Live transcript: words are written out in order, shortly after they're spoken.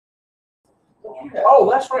Oh,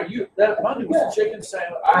 that's right. That Monday was the chicken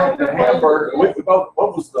sandwich. I had the hamburger. What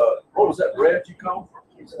was that bread you called?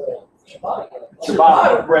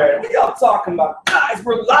 Cigar bread. What y'all talking about? Guys,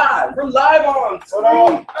 we're live. We're live on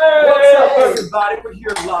screen. Hey. What's up, everybody? We're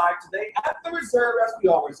here live today at the Reserve, as we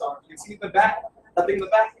always are. You can see in the back. Nothing in the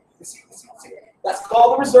back. You see. That's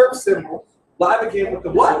called the Reserve symbol. Live again with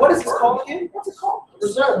the what? What is this called again? What's it called?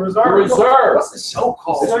 Reserve. What's the show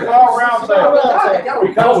called? Cigar round table.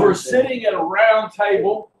 Because we're sitting at a round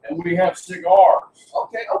table and we have cigars.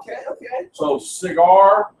 Okay. So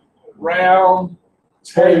cigar round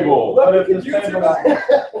table. What if this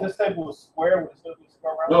table was square, would it still be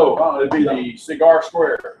cigar round? No, it'd be the cigar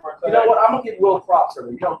square. You know what? I'm gonna give Will props here.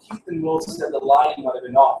 You know, Keith and Will said the line might have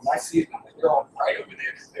been off, and I see it. They're all right over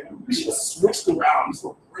there. We should have switched around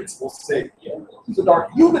so principal's sake. Who's the dark?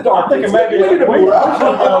 You the dark. I think maybe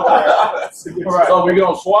So we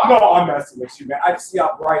gonna swap? No, I'm messing with you, man. I see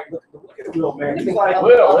how bright. Look at Will, man. He's like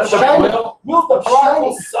Will. That's Will. Will's the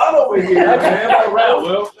prodigal son over here, man. Around,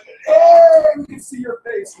 Will. Hey, we can see your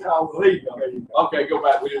face now. There you go. Okay, go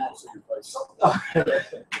back. We didn't want to see your face.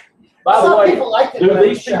 By the way, do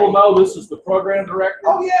these people know this is the program director?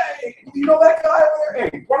 Oh, yeah. You know that guy over there?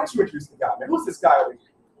 Hey, why don't you introduce the guy, man? Who's this guy over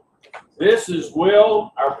here? This is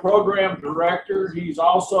Will, our program director. He's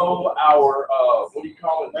also our, what do you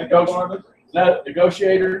call it?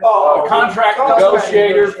 Negotiator? Contract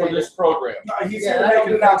negotiator for this program. He's here to make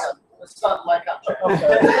an announcement. It's not like I'm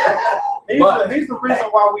He's the reason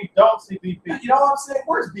why we don't see BP. You know what I'm saying?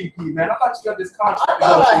 Where's BP, man? I thought you got this contract. I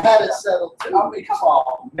thought I had it settled too. I mean, come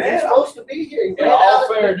on, man. You're supposed to be here. In all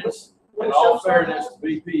fairness,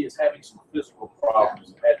 BP is having some physical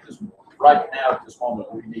problems at this right now. At this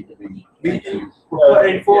moment, we need to be. We're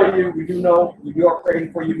praying for you. We do know we are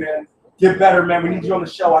praying for you, man. Get better, man. We need you on the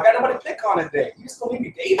show. I got nobody to pick on today. You still need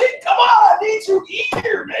me, David? Come on, I need you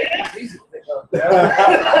here, man.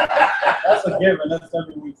 That's a given. That's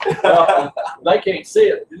every week. They can't see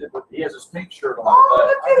it, but he has his pink shirt on.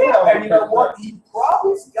 Oh, look at him. And you know what? He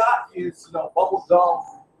probably's got his, bubble gum.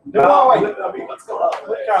 No, I mean, what's going on?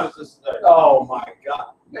 What kind is this today? Oh my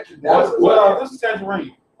God. Well, this is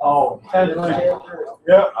tangerine. Oh, tangerine.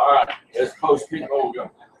 Yeah. All right. It's post pink. Oh,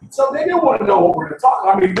 go. So they didn't want to know what we're going to talk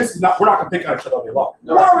about. I mean, we're not going to pick on each other all day long.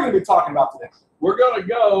 No. What are we going to be talking about today? We're going to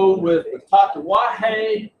go with the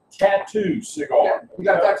Tatuaje Tattoo cigar. Yeah. You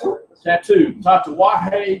got a tattoo?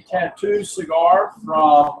 Tatuaje Tattoo cigar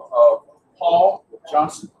from Paul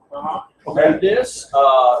Johnson. Okay. This,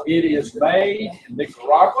 it is made in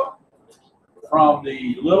Nicaragua from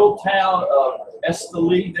the little town of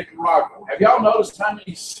Esteli, Nicaragua. Have y'all noticed how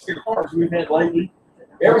many cigars we've had lately?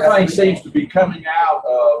 Everything seems to be coming out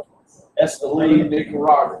of Esteli,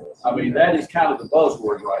 Nicaragua. I mean, that is kind of the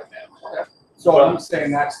buzzword right now. So are you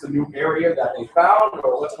saying that's the new area that they found,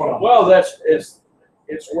 or what's going on? Well,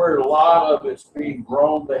 it's where a lot of it's being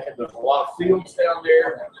grown. There's a lot of fields down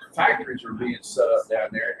there. Factories are being set up down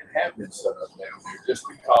there and have been set up down there just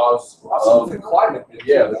because of the climate.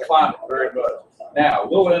 Yeah, the climate very much. Now, a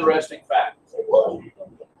little interesting fact.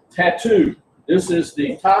 Tattoo. This is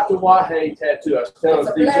the Tatuaje Tattoo. I was telling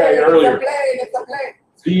DJ earlier.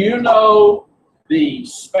 Do you know the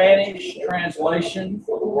Spanish translation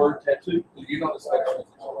for the word tattoo? Do you know the Spanish?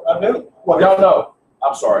 I do. No.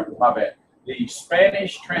 I'm sorry. My bad. The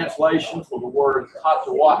Spanish translation for the word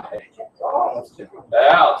tatuaje. Oh, that's different.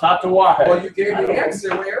 Yeah, tatuaje. Well, you gave me the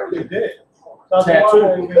answer earlier. You did.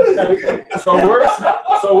 Tattoo. So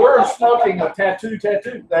we're smoking a tattoo.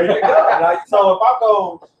 There you go. So if I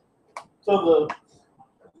go to the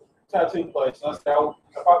tattoo place, if I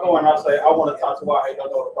go and I say I want a tatuaje, they'll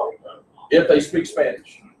know what I'm talking about. If they speak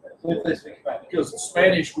Spanish. If they speak Spanish. Because the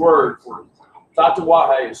Spanish word for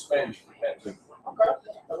tatuaje is Spanish for tattoo. Okay.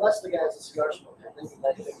 Unless the guy's a cigar smoker.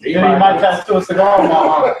 He might tattoo a cigar on my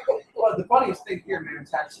arm. Well, the funniest thing here, man,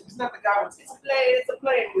 tattoo. Isn't that the guy with it's a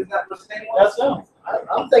plane? Is that the same one? That's him.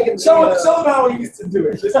 I'm thinking. Show them how we used to do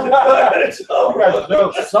it. Some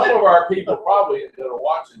of our people probably that are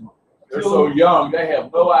watching, they're so young, they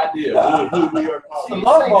have no idea who we are talking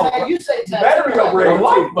about. You say battery operated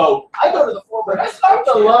lifeboat. I go to the floor, but that's not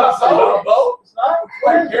the love boat. It's not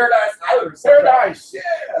like Paradise Island. Paradise. Yeah,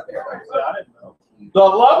 Paradise. I didn't know. The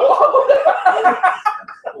love boat.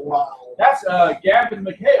 Wow. That's Gavin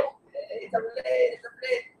McHale. It's a plane.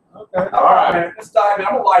 Okay. All right, man. Let's dive in.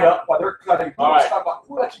 I'm gonna light up while they're cutting. All right.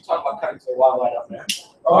 Who let you talk about cutting so while I light up, man?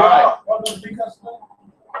 All right. Okay.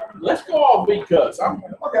 Let's go off V-cuts.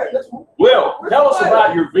 Okay, let's move. Will, tell us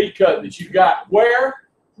about your V-cut that you got where?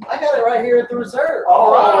 I got it right here at the Reserve.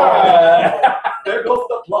 All right. There goes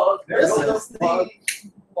the plug. There This goes is the plug.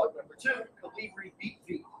 plug number 2, Calibri Beat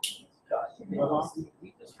V.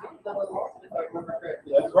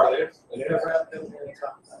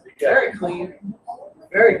 Very clean,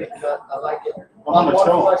 very good cut. I like it. On the Bought one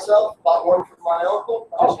shoulder. for myself, bought one for my uncle.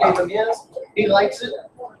 Just gave him his. He likes it.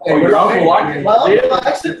 Oh, your uncle liked it? Well, he Did?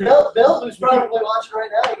 likes it. Bill, who's probably watching right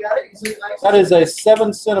now, he got it. He said he likes That it. is a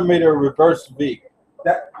 7-centimeter reverse V.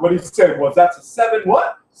 That what he said was that's a 7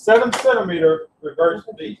 what? 7-centimeter reverse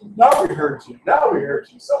V. Now we heard you. Now we heard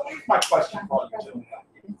you. So here's my question for you, gentlemen.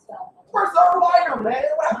 Where's our lighter, man?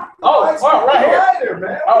 What happened to Oh, the well, right here. lighter,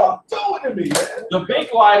 man? What you doing to me, man? The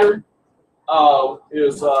big lighter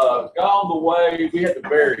is gone the way we had to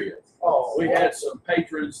bury it. Oh, We had some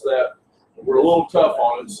patrons that were a little tough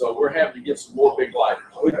on it, so we're having to get some more big lighters.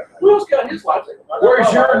 Will's got his lighter.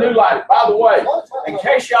 Where's your new lighter? By the way, in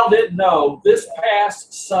case y'all didn't know, this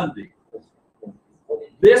past Sunday,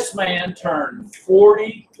 this man turned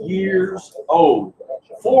 40 years old.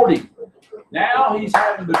 40. Now he's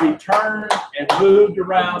having to be turned and moved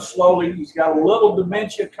around slowly. He's got a little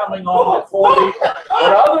dementia coming on at 40. But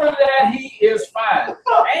other than that, he is fine.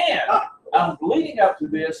 And I'm leading up to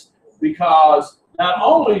this because not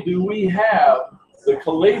only do we have the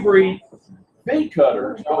Calibri V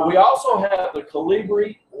cutters, but we also have the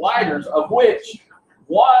Calibri lighters, of which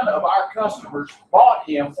one of our customers bought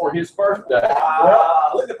him for his birthday.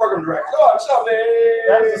 look at the program director. Go on, show me.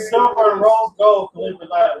 That's the silver and rose gold Calibri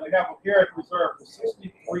lighter. We have them here at reserve for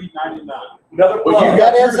 $63.99. Another Well, you plug.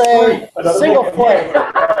 That is a Another single plug. flame.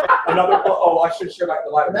 Another plug. Oh, I should share back the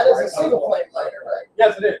lighter. That is a single flame lighter, right?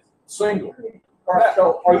 Yes, it is. Single. All right,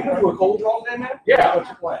 so are you going to do a cold draw then, man? Yeah. What's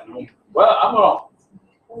your plan? Well, I'm gonna.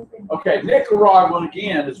 Okay, Nicaraguan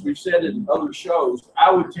again, as we've said in other shows, I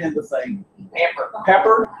would tend to think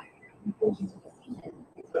pepper.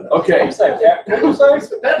 Okay. What you say?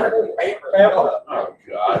 Pepper. Oh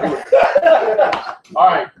God. All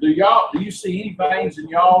right. Do you see any veins in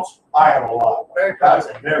y'all's? I have a lot. Very That's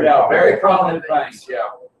prominent. very Yeah, common. very prominent veins. Yeah.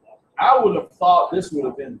 I would have thought this would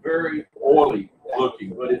have been very oily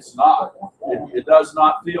looking, but it's not. It does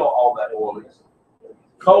not feel all that oily.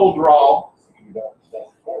 Cold draw.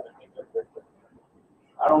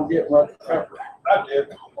 I don't get much pepper. I did.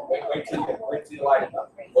 Wait till you light it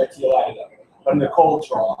up. Wait till you light it up. But in the cold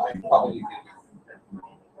draw, I probably didn't get it.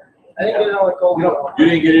 I didn't get it on the cold. You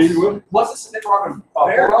didn't get it either? What's this Nicaraguan?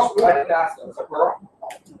 Very Pearl? sweet. I didn't ask them. It's a pearl.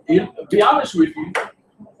 To be honest with you,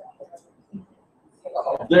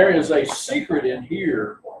 there is a secret in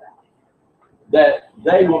here that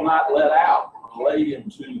they will not let out late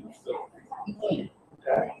into the film.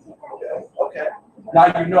 Okay.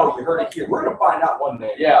 Now you know. You heard it here. We're gonna find out one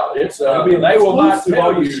day. Yeah, it's It'll be an they will not exclusive tell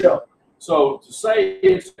on the you. show. So to say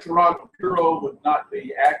it's Nicaraguan Puro would not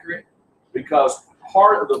be accurate because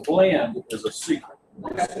part of the blend is a secret.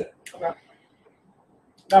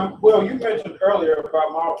 Now, Will, you mentioned earlier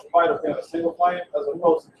about my lighter being a single flame as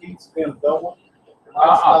opposed to Keith's being a double.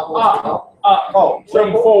 Oh,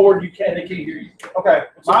 Lean forward, they can't hear you. okay.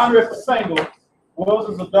 Mine is a single. Will's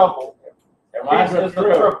is a double. And mine's Keith's a is a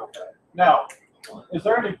triple. Now, is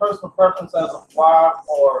there any personal preference as of why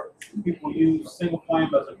or people use single flame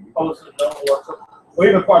as opposed to double or triple? Or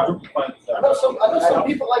even quadruple flame? I know some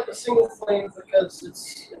people like the single flame because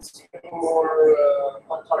it's more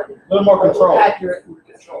on target. A little more control. Accurate and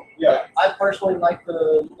control. Yeah. I personally like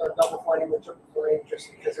the double flame and triple flame just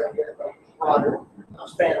because I get a broader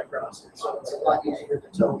span across it, so it's a lot easier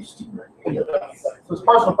to toast. So it's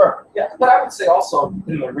personal preference. Yeah, but I would say also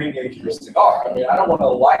in the ring age of your cigar. I mean, I don't want to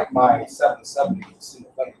light my 770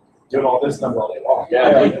 single thing, doing all this number all day long.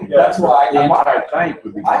 Yeah, That's why the entire tank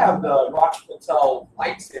would be. I have the Rocky Patel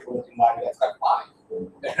lightsaber looking lighter that's got 5. And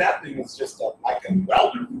that thing is just like a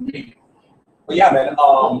welder for me. But yeah, man,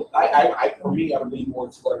 for me, I would lean more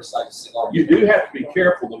to whatever side of cigar. You do have to be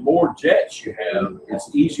careful. The more jets you have, it's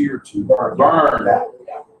easier to burn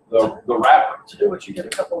the wrapper. To do what you did a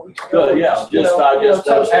couple of weeks ago. Yeah, You just know,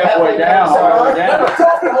 toast it halfway down, halfway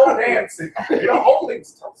down. Whole dancing. You know,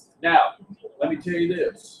 holding's toast. Now, let me tell you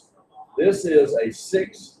this. This is a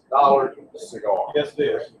 $6 cigar. Yes, it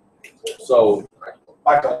is. So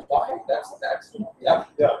Why? That's yeah,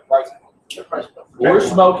 right. we're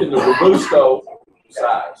smoking the Robusto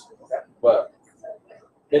size. But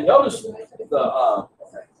and notice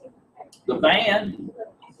the band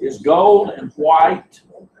is gold and white.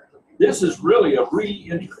 This is really a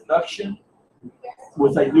reintroduction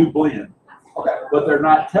with a new blend. Okay. But they're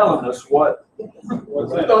not telling us what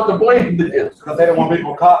the blend is. Because they don't want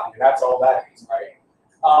people copying. That's all that is, right?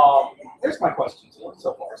 Here's my question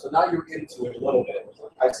so far. So now you're into it a little bit.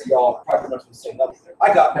 I see y'all pretty much the same level.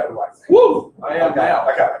 I got pepper right. Woo! I am now.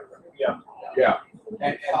 I got it. Yeah. Yeah.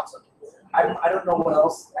 And I don't know what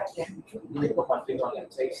else. I can't really put my finger on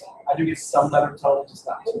that taste. I do get some leather tone, just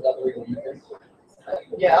not too leathery or anything.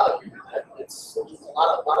 Yeah, it's a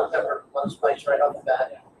lot of pepper, a lot of spice right off the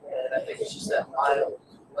bat, and I think it's just that mild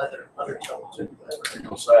leather undertone too. You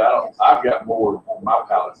know, say I've got more on my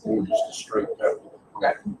palate for just a straight pepper.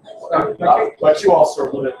 Okay. But you also are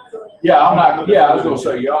a little bit. Yeah, I'm not. Yeah, I was gonna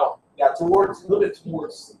say y'all. Yeah, towards a little bit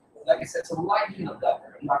towards. Like I said, it's a light peanut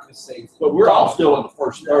butter. I'm not gonna say. But we're all still in the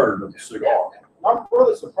first third of the cigar. I'm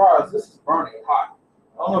really surprised. This is burning hot.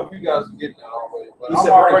 I don't know if you guys are getting that already, but You said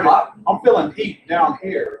burning hot? I'm feeling heat down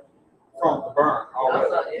here from the burn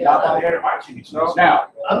already. Not down here to my cheeks. No. Now,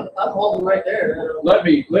 I'm holding right there. let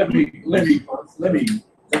me.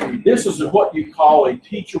 This is what you call a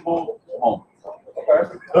teachable moment.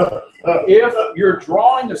 Okay. If you're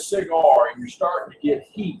drawing a cigar and you're starting to get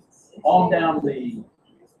heat on down the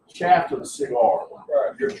shaft of the cigar,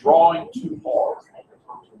 you're drawing too hard.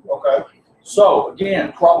 Okay. So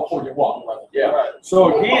again, crop before you want. Yeah. Right.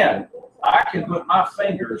 So again, I can put my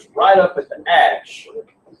fingers right up at the ash.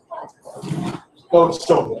 Go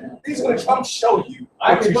show me. He's gonna come show you.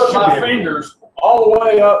 I can put my fingers all the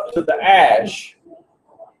way up to the ash.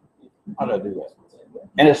 How do I do that?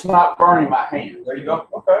 And it's not burning my hand. There you go.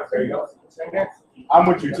 Okay. There you go. I'm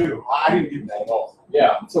with you too. I didn't get that at all.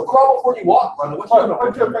 Yeah. So crawl before you walk, brother. What you doing?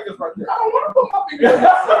 Put your fingers right there. I don't want to put my fingers in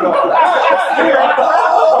that.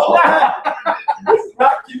 This is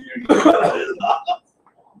not community.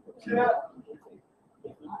 Yeah.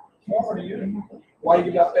 What are you? Why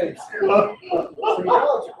you got face? Oh,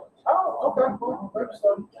 okay. Cool.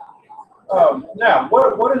 Now,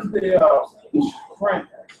 what is the strength?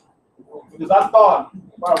 Because I thought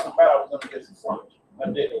right off the bat I was going to get some strength. I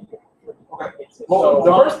didn't. Okay. Well,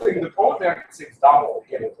 the first thing, the only thing I can say is dominant.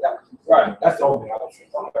 Right. That's the only thing I would say.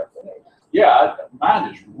 Yeah,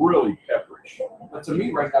 mine is really pepperish. But to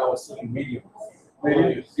me, right now, it's sitting medium.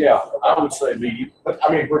 Maybe. Yeah, I would say medium. But I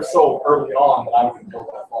mean, we're so early on that I don't even know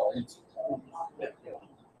what I fall into.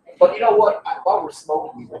 But you know what? While we're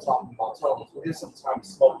smoking, we're talking about tones. We give some time to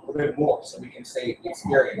smoke a bit more so we can say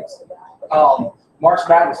experience. March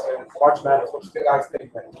Madness, what's the guys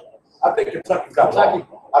think? I think Kentucky's got Kentucky.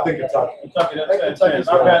 I think Kentucky. Kentucky, that's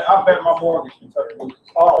I bet my mortgage Kentucky loses.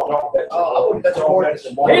 Oh, no, bet. Oh, I wouldn't bet your mortgage.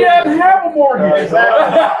 He doesn't have a mortgage.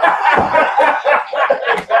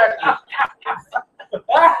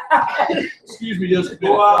 Excuse me just a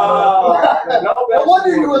minute. Wow. No wonder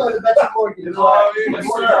you're willing to bet your mortgage. You know what I mean? The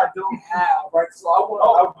mortgage I don't have, right? So I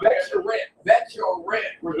bet your rent. Bet your rent.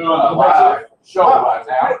 We're doing a live show right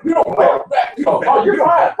now. We don't bet. Oh, you're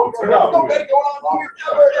fine. There's no betting going on here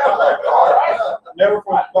ever. All right. Never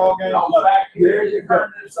for a ball game. Back here, you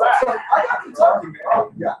turn this So back. I got Kentucky, man.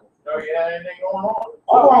 Yeah. So you had anything going on?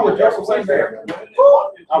 I'm going with Jefferson St. Mary.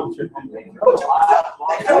 I was tripping.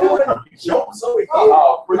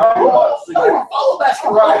 Oh, pretty I cool. don't even follow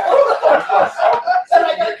basketball. And I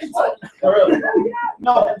got Kentucky. Really?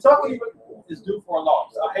 No, Kentucky is due for a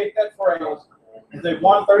loss. I hate that phrase. They've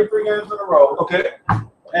won 33 games in a row. Okay.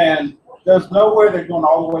 And there's no way they're going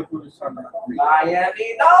all the way through this tournament.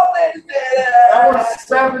 Miami Dolphins did it. That was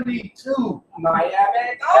 72. Miami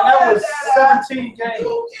And that was 17 games.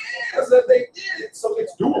 Who cares that they did it? So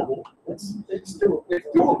it's doable. It's doable. It's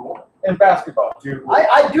doable. In basketball.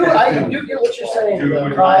 I do get what you're saying.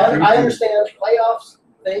 though. I understand playoffs,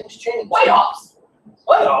 things change. Playoffs.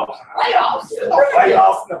 There's no playoffs in the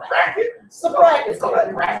bracket. It's the bracket. It's not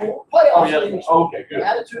a bracket. Playoffs. Oh, yeah. things change. Okay, good.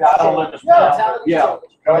 Attitudes Yeah, I don't change. understand. No, attitudes Yeah. change.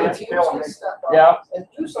 Go And ahead. teams can step up Yeah. and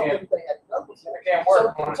do something they had done before. It can't So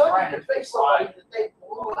work. Kentucky can face somebody that they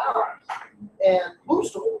blew out and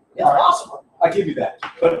boost them. It's possible. I give you that.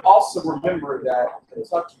 But also remember that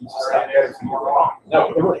Kentucky's just not better than you're wrong.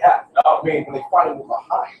 No, they really have. I mean, when they finally were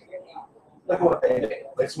behind, look what they did.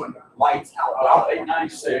 They just went lights out. About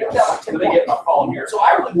 896. Did they get my call here? So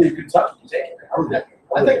I really believe Kentucky can take it. I really do.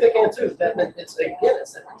 I think they can too. It's again,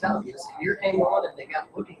 it's that mentality. It's the year came on and they got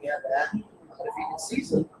looking at that. But if you can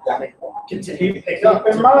season, they continue to pick up.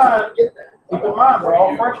 Keep in mind, Get that. keep in mind, we're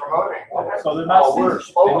all freshmen. So they're not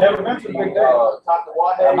seasoned. They've never been to the big day.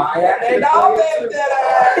 Tatuaje. Miami Dolphins did it.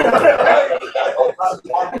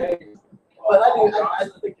 But I think it's I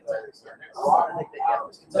think they got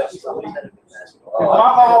this. Kentucky's always had a good basketball. If my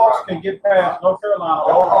Hawks can get past North Carolina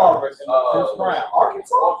or Harvard in the first round,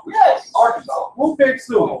 Arkansas? Yes. Arkansas. who picks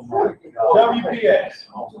who? WPA.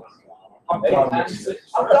 I'm done with you.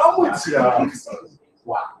 I'm done with you.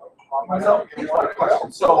 Wow. So, here's my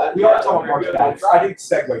question. So we are talking about that. I did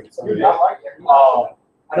segue this.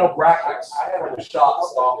 I know brackets for the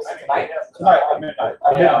shots tonight. Tonight at midnight.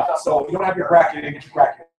 Yeah. So if you don't have your bracket, get your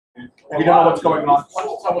bracket. If you don't know what's going on,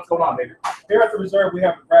 tell what's going on, baby. Here at the Reserve, we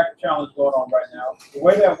have a bracket challenge going on right now. The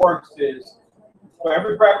way that works is for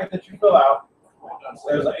every bracket that you fill out,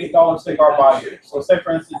 there's an $8 cigar value. So say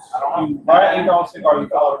for instance, you buy an $8 cigar, you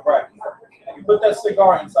fill out a bracket. You put that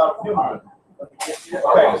cigar inside of humidor.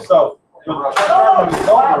 Okay, so when the term is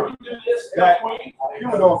over, that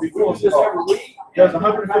humidor will be full of cigars. There's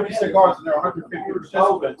 150 cigars and there are 150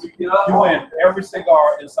 participants. You win every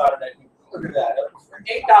cigar inside of that humidor. Look at that. For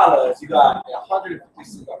 $8, you got 150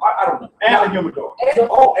 cigars. I don't know. And the humidor. And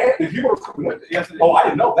the humidor coming with it. Yes, it is. Oh, I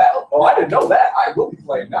didn't know that. Oh, I didn't know that. I will be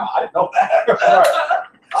playing now. I didn't know that.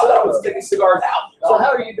 I thought I was taking cigars out. So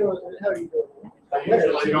how are you doing? How are you doing?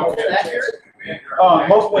 Usually you don't get a chance.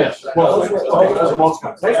 Most wins. Most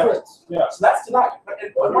wins. Yeah. So that's tonight.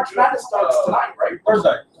 And March Madness starts tonight, right?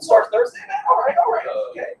 Thursday. It starts Thursday, man. All right.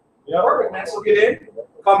 Okay. Yeah. Perfect, man. So get in,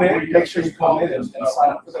 come in, make sure you come in and sign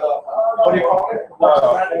up for the, what do you call it?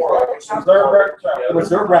 Reserve bracket challenge. The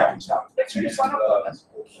reserve bracket challenge. Make sure you sign up for that.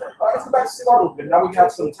 All right, let's go back to cigar a little bit. Now we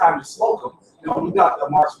have some time to smoke them. You know, we got the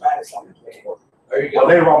March Madness on the table. There you Well, go.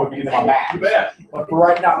 later on, we'll be in my bag. You bet. But for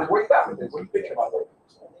right now, where you at with it? What are you thinking about it?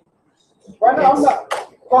 Right now, I'm not.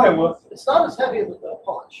 Go ahead, Will. It's not as heavy of a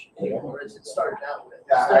punch anymore as it started out with.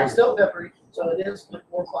 Yeah, It's still peppery, so it is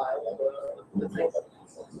more mild. The thing,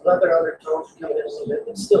 other undertones coming in a little bit,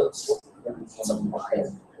 but still it's a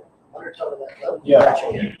mild undertone of that. Yeah.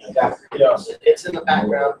 Yeah. It's in the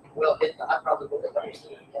background. Well, I probably would have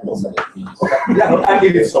understood it. Yeah, I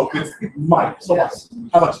need it so good. Mike, so much.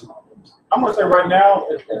 How much? I'm gonna say right now,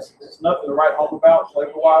 it's nothing to write home about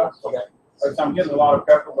flavor-wise. Okay. I'm getting a lot of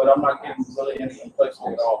pepper, but I'm not getting really any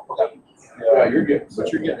complexity at all. Yeah, you're getting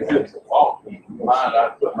a good quality. Mine,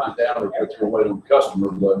 I put mine down or put your weight on the customer,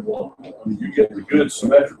 but you get the good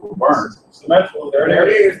symmetrical burn. Symmetrical, there There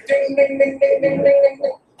it it is. Ding, ding, ding, ding, ding, ding, ding,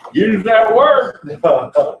 ding. Use that word. is.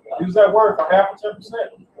 Use that word for half or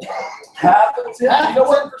 10%. Half of 10. You know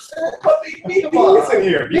what? 10%. But it's in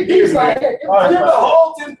here. Big B's like, hey, All right. Give the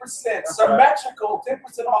whole 10%. Symmetrical,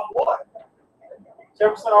 10% off what?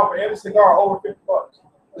 10% off of any cigar over $50.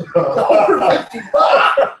 over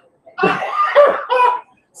 $50.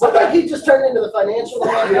 So I think he just turned into the financial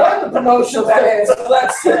one. Yeah. The promotion.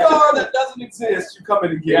 That cigar that doesn't exist, you come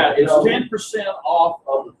in and get Yeah, it. it's 10% off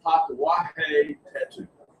of the Tatuaje Tattoo.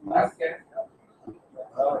 Okay.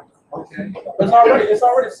 Okay. It's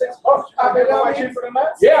already $6. I mean, How cheaper than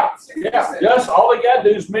that? Yeah, Just all they got to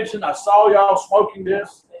do is mention, I saw y'all smoking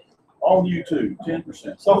this on YouTube,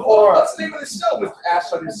 10%. So Well, for what's the name of the show, Mr.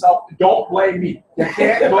 Ashton yourself? Don't blame me. You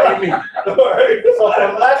can't blame me. so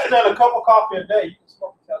for less than a cup of coffee a day, you can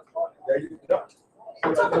smoke a California. There you go.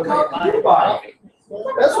 What's up, the coffee you buy?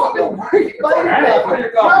 That's what they're worried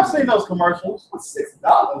about. I've seen those commercials. $6.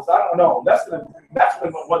 I don't know. That's been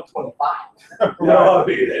 $125. You know what I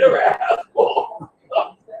mean? They're asshole.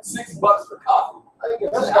 $6 for coffee. I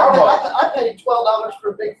That's Starbucks. I paid $12 for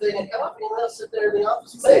a big thing of coffee, and I'll sit there in the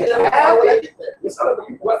office and make it when I get there. It's not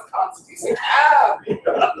like Wisconsin. He said,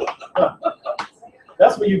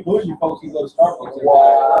 That's when you bougie folks, you go to Starbucks.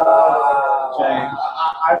 wow. James.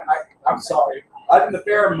 I'm sorry. I did the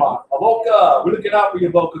Fairmont. Avoca. We're looking out for you,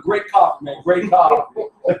 Avoca. Great coffee, man. Great coffee.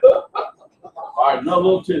 All right, another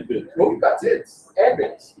little tidbit. Well, we got tits and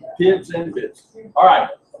bits. Tips and bits. All right.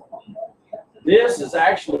 This is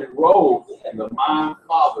actually rolled in my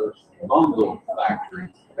father's bundle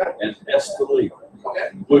factory in Esteli, Okay.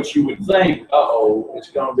 which you would think,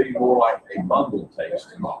 it's going to be more like a bundle taste.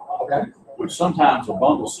 Okay. Which sometimes a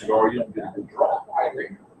bundle cigar, you don't get a good draw. I agree.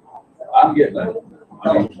 I'm getting that.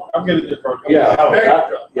 I'm getting this first. Yeah.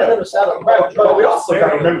 I never sat on But we also got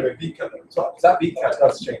to remember the beat cut. That beat cut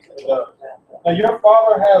does change. Now, your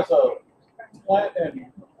father has a plant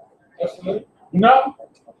in Italy? No.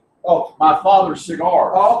 Oh, my father's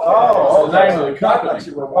cigar. Oh, That's the name of the company. I thought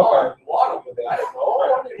you were water with it. I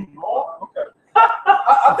didn't know. Okay.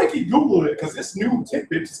 I think he Googled it because this new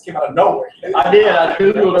tidbit just came out of nowhere. I did. I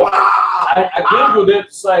Googled it. Wow. I Googled it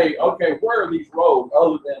to say, okay, where are these roads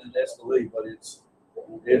other than in Esteli? But it's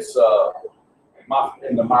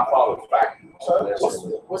in my father's factory.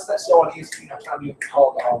 What's that show on ESPN? I'm trying to be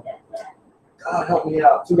called. God help me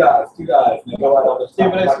out. Two guys. They go out on the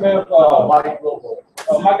Stephen A. Smith, Mike Wilbur.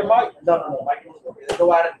 Mike and Mike? No, Mike Wilbur. They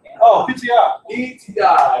go at it. Oh, PTI.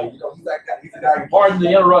 ETI. You know, he's that guy. He's the guy Pardon the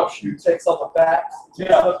interruption. who takes all the facts.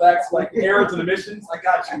 Takes all the facts like errors and omissions. I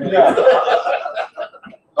got you, man. Yeah.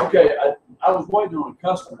 Okay, I was waiting on a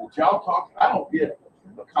customer. Did y'all talk? I don't get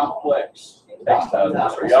a complex taste out of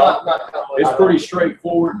this. For y'all, it's pretty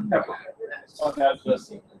straightforward. That's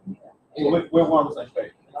just, we're one of the same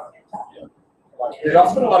page. Y'all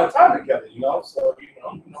spend a lot of time together, you know. So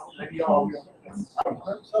maybe y'all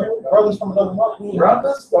Brothers from another mother.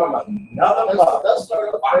 Brothers from another mother. Let's start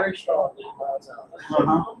off very strong.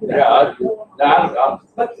 Yeah,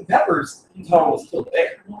 But the Pepper's tone was still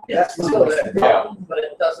there. Yeah, it's still there. Yeah. But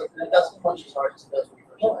it doesn't punch as hard as it does when you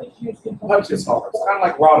first play. Punch is hard. It's kind of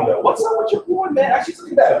like Rondo. What's up with your boy, man? Actually,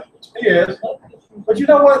 looking better. He is. But you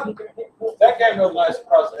know what? That game was nice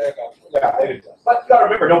across the egg. Yeah, it is. But you gotta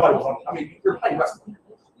remember, nobody was on. I mean, you're playing wrestling.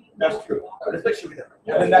 That's true. But it's picture with him.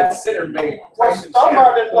 And then that center made. Well,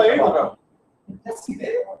 Stomar didn't play either, though. Yes, he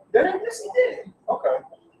did. Yes, he did. Okay.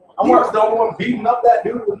 He was the only one beating up that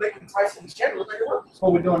dude who was making Tyson Chandler look like a rookie. That's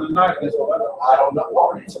what we're doing tonight. That's what I don't know.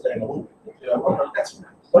 Well, it's okay in the movie. Yeah, okay. That's right.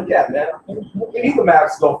 But yeah, man. We need the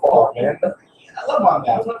Mavs to go far, man. I love my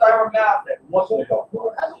Mavs. One time I'm Mavs that wants to go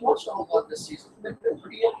far. I haven't watched a whole lot this season. They've been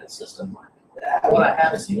pretty inconsistent. What I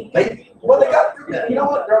have seen. Well, they got, you know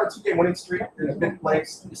what? They're on a 2-game winning streak. They're in a fifth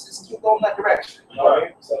place. This is keep going that direction. You know what I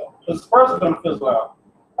mean? So, The Spurs are going to fizzle out.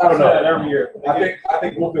 I don't know. That every year. I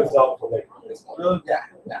think we'll fizzle out for later. Really?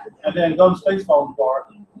 Yeah. And then Golden State's falling apart.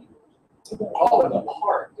 All of them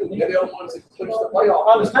hard. They're the only ones that push the I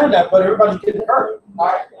playoff. understand that, but everybody's getting hurt. All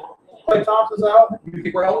right. Klay Thompson's out. You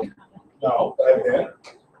think we're healthy? No. Okay.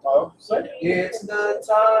 No. Say it. It's the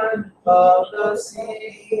time of the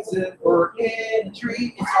season for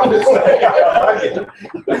injury.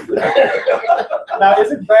 Now,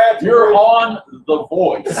 is it bad to you're on The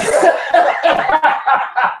Voice.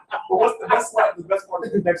 But what's the best line? The best part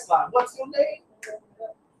is the next line. What's your name?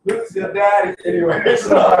 Who's your daddy? Anyway.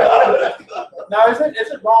 Now, is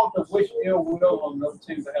it wrong to wish ill will on those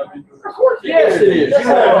teams that have injuries? Of course, Yes, it is. You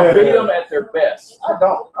want to beat them at their best. I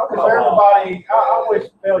don't. Because everybody, I wish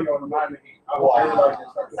failure on the Miami Heat. I wish everybody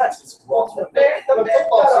gets hurt. That's just wrong. The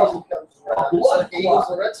football season comes around. It's like the Eagles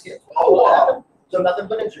and Redskins. Oh, What wow. happened? So nothing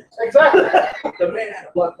but injuries. Exactly. The man had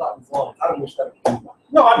a blood clot in his lungs. I don't wish that.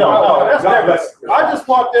 No, I don't. No, that's God never. bless you. I just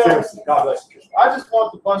want them. Seriously, God bless you. I just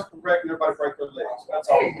want the bunch to wreck and everybody break their legs. That's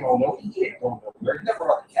all. Hey, you don't know. You don't know. You're never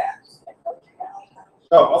on the Cavs.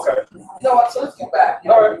 Oh, okay. You know what? So let's get back. You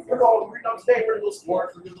know, we're going today. We're a little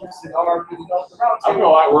sports. We're a little cigar. You know, the round I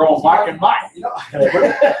feel like we're on Mike and Mike. You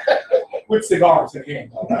know, with cigars in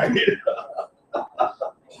hand. All right.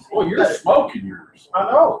 Well, you're smoking yours. I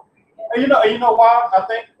know. And you know why? I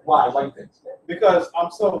think Why? Why you think? because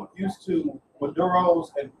I'm so used to Maduros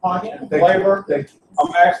and punch and Thank flavor. you. Thank you.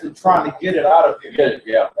 I'm actually trying to get it out of here, Get it,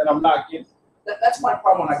 yeah. and I'm not getting. That's my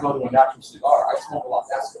problem when I go to a natural cigar. I smoke a lot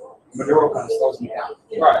faster. Maduro kind of slows me down.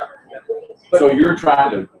 Right. So you're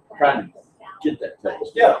trying to get that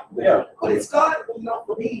taste. Yeah. Yeah. But it's got, you know,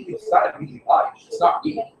 for me, it's not a medium body. It's not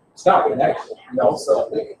deep. It's not connection. You know, so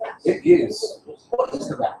it is. What is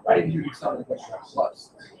the rap? I didn't hear you something that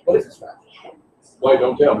was. What is this rap? Wait,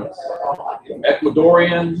 don't tell me.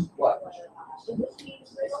 Ecuadorian. What?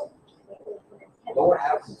 Lord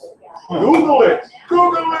have mercy. Google it.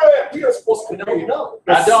 Google it. We are supposed to know. You know.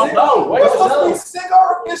 I don't know. Wait We're a supposed to be minute.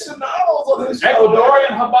 cigar aficionados on this show. Ecuadorian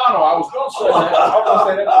Habano. I was going to say that. I was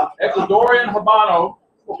gonna say that. Ecuadorian Habano.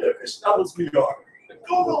 Aficionados we are.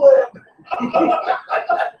 Google it.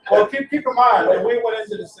 Well, keep in mind that we went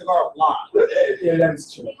into the cigar blind. Yeah, that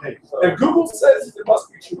is true. Hey, if Google says it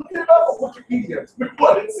must be true, look it up on Wikipedia.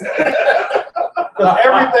 What it says. Because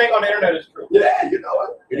everything on the internet is true. Yeah, you know it.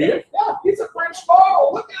 It is. Yeah, he's a French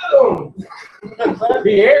model. Look at him.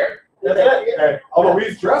 Pierre. That's it. Hey, although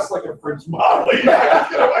he's dressed like a French model.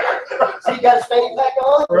 So you got his fanny pack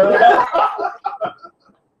on? Really?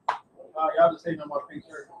 Y'all just hating on my pink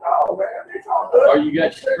shirt. Oh, man, it's all good. Or you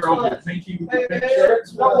got your girl with pinky with Hey, the man, pink shirt.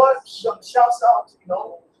 you know what? Shouts out to, you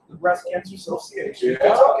know, the Breast Cancer Association.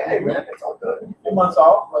 Yeah. It's okay, man. It's all good. A few months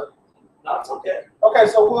off, but No, it's okay. okay.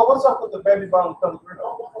 So what's up with the baby bottom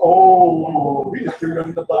Pellegrino? Oh, we just threw them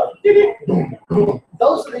in the butt.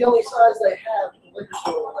 Those are the only signs they have in the liquor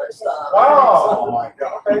store when I stop. Oh, my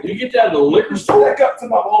God. Did you get that at the liquor store? Back up to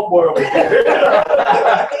my homeboy over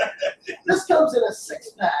here. This comes in a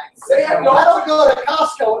 6-pack. Say I hello. don't go to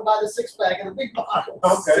Costco and buy the 6-pack in a big bottle.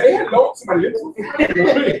 Okay. Say hello to my little friend.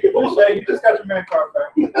 Appreciate you just got your man card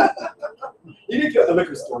back. You did get the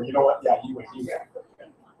liquor store. You know what? Yeah, you went.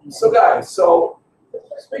 So, guys, so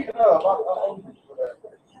Speaking of, I'm for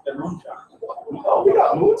that moonshine. oh, we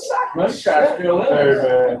got moonshine. Moonshine's still in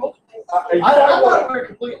there. man. I thought we were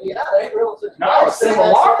completely out. I didn't realize that. No, I it's said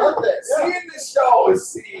similar. that's like this. Seeing this show is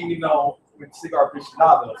seeing, you know, with cigar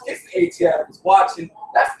aficionados. It's the ATF is watching.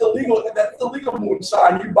 That's the legal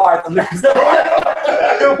moonshine you buy at the liquor store.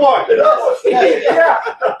 Good point. Yeah.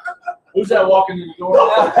 Who's that walking in the door?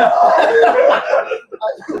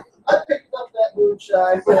 I picked up that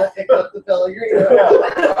moonshine, pick up the Pellegrino.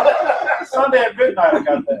 Sunday at midnight, I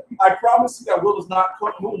got that. I promise you that Will does not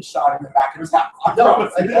put moonshine in the back of his house. I No,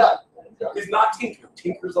 promise I you do that. not. He's not Tinker.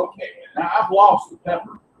 Tinker's okay. Now, I've lost the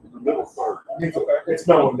pepper in the middle third. It's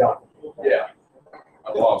mellow down. Yeah,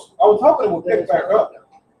 I've lost I was hoping it would pick back up.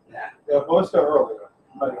 Yeah, but it's still early.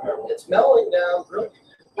 It's mellowing down, really.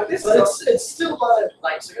 But this But is it's still not a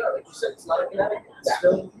light cigar, like you said. It's not a Connecticut. It's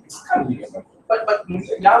still. it's kind of weird. But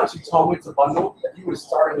now that you told me it's a bundle, if you were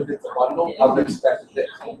starting with it's a bundle, I would have expected this.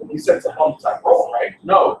 You said it's a bundle type roll, right? it.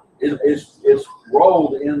 No, it's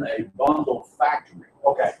rolled in a bundle factory.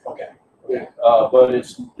 Okay. But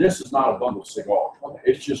this is not a bundle cigar.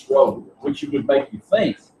 It's just rolled, which would make you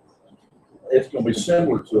think it's going to be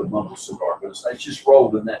similar to a bundle cigar, but it's just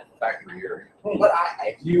rolled in that factory area. But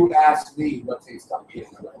if you ask me what taste I'm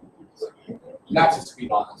getting, not just to be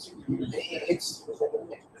honest, it's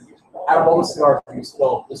out of all the cigars you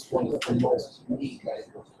smell, this one is the most unique.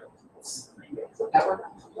 Pepper,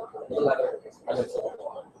 leather, and it's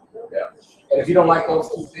Yeah. And if you don't like those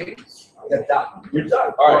two things, you're done. You're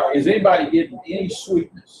done. All right, is anybody getting any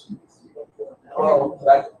sweetness? Oh,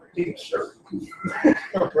 that pink shirt.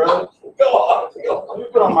 Bro, Go on. let me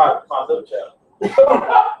put on my little channel.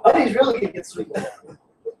 Then he's really gonna get sweet.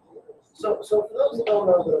 So for those that don't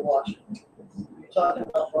know that are watching, we're talking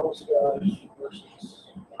about bottle cigars versus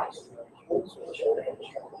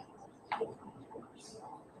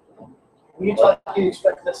when you talk, you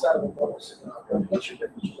expect this out of a bottle cigar. What's your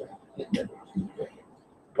difference?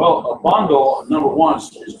 Well, a bundle, number one,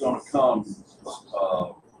 is going to come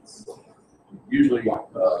usually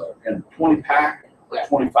in a 20 pack, or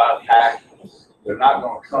 25 pack. They're not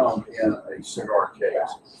going to come in a cigar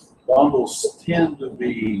case. Bundles tend to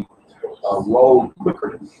be rolled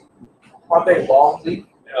quicker. Aren't they long leaf?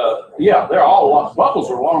 Yeah, they're all long. Bundles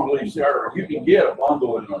are long leaf cigars. You can get a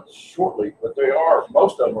bundle in a short leaf, but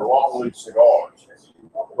most of them are long leaf cigars.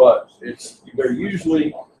 But they're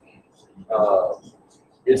usually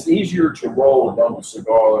it's easier to roll a bundle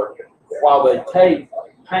cigar while they take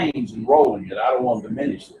pains in rolling it. I don't want to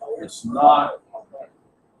diminish it. It's not.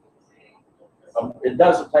 It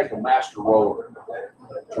doesn't take a master roller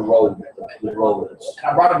to roll it. And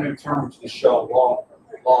I brought a new term to the show,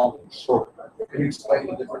 long and short. Can you explain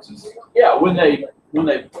the differences? Yeah, when they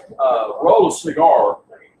roll a cigar,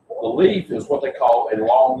 the leaf is what they call a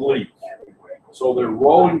long leaf. So they're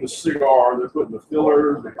rolling the cigar, they're putting the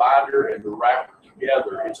filler, the binder, and the wrapper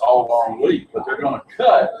together. It's all long leaf, but they're going to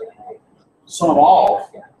cut some off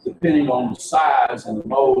depending on the size and the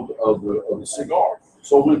mold of the cigar.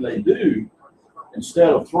 So when they do, instead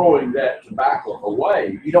of throwing that tobacco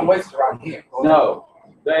away, You don't waste it around here. no,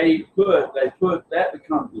 they put that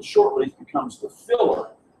becomes the short leaf becomes the filler,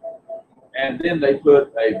 and then they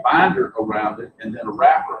put a binder around it and then a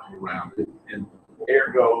wrapper around it, and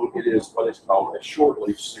ergo it is what is called a short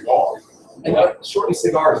leaf cigar. And short leaf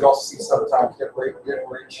cigars, you also see sometimes different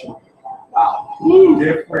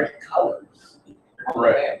colors.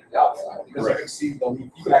 Correct. The outside, because Correct. you can see the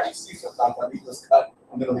leaf. You can actually see sometimes the leaf was cut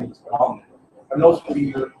and then the leaf was put on there. And those can be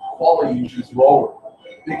your quality usually is lower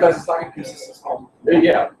because it's not a consistent smell.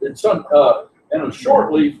 Yeah, it's and a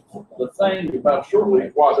short leaf. The thing about short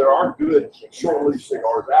leaf, while there are good short leaf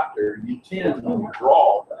cigars out there, you tend to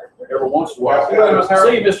draw every once in a while. See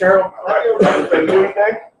you, Mr. Harold. Anything new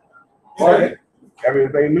today? What?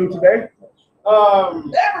 Everything new today?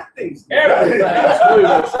 Everything's Everything's new,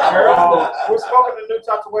 Mr. Harold. We're smoking the new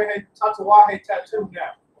Tatuaje Tattoo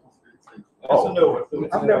now. That's a new one.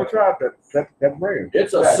 I've never tried that brand.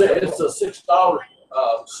 It's a $6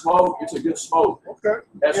 smoke. It's a good smoke. Okay.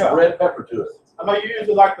 Has some red pepper to it. I know you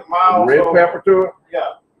usually like the mild. Red so- pepper to it? Yeah.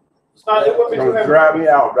 It's not. It wouldn't be too It'll heavy. dry me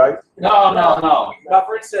out, right? No. My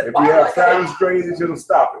friend said, If you have silent strains, it'll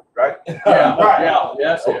stop it, right? Yeah, Right. yeah,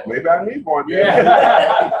 that's Oh, it. maybe I need one. then.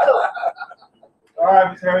 Yeah. All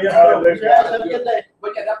right, Mr. Harry. Have Have a good day.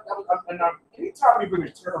 but yeah, that was, anytime you bring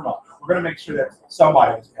a term up, we're going to make sure that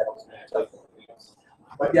somebody has had those.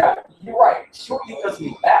 But yeah, you're right. Short leaf doesn't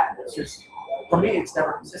mean bad. It's just, for me, it's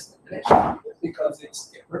never consistent. Because it's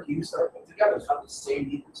different. You start put together. It's not the same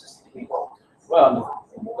leaf consistently. Well,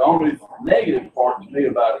 the only negative part to me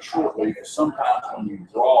about a short leaf is sometimes when you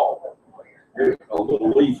draw, a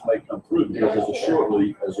little leaf may come through because it's a short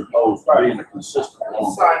leaf as opposed to being a consistent I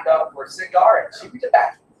long. signed up for a cigar and cheap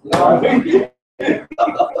tobacco.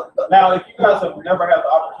 Now, if you guys have never had the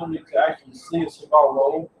opportunity to actually see a cigar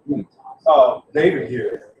roll, David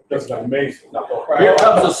here does an amazing. Here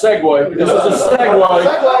comes a segue. This is a segue.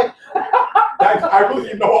 Segue. I really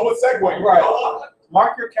didn't know what was segueing. Right.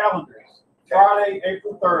 Mark your calendars. Friday,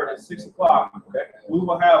 April 3rd at 6 o'clock. We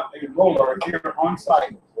will have a roller here on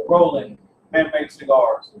site rolling handmade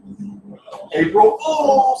cigars. April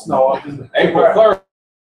Fools. No, I'm just April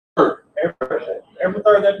 3rd. Every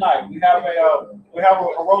Thursday night, we have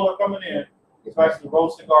a roller coming in. It's actually roll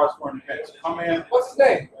cigars for an event. So come in. What's his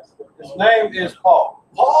name? His name is Paul.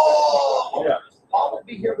 Paul. Yeah. Paul would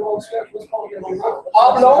be here going steps. What's Paul getting on?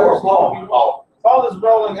 Paul is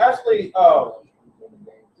rolling. Actually,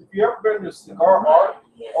 if you ever been to Cigar Art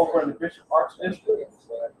over in the Bishop Arts District,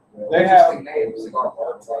 they have. Name, Cigar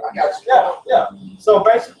Art. I got you. Yeah. So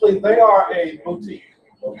basically, they are a boutique.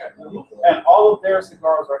 And all of their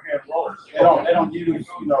cigars are hand rolled. They don't use,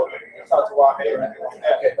 Tatuaje or anything like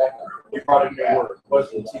that. Okay, back up. You brought in your word.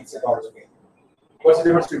 What's boutique cigars mean? What's the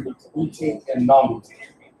difference between boutique and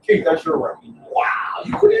non-boutique? Keith, that's your word. Wow,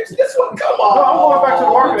 you couldn't answer this one. Come on. No, I'm going back to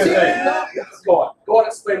the marketing thing. Go on and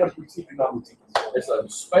explain what boutique and non-boutique is. It's a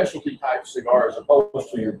specialty type cigar as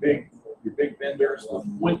opposed to your big vendors. The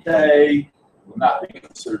Fuente would not be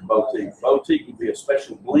considered boutique. Boutique would be a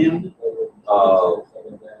special blend.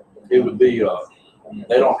 It would be,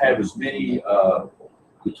 they don't have as many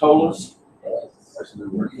vitolas. That's a new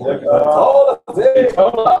word.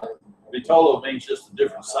 Vitola means just a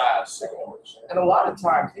different size cigars. And a lot of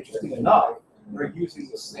times, interesting enough, they're using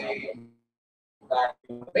the same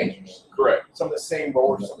majors. Correct. Some of the same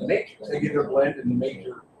rollers, some of the majors. They get their blend in the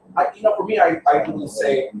major. For me, I really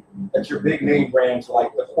say that your big name brands are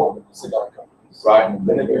like the corporate cigar companies. Right. And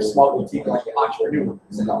then your small boutique, like the entrepreneur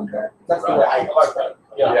cigar company. That's the way I like that.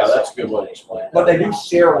 Yeah, that's a good way to explain it. But they do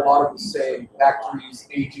share a lot of the same factories,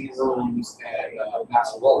 aging rooms, and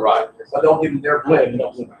master rollers. Right. But they'll give you their blend, and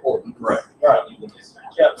they'll give you Correct. Right.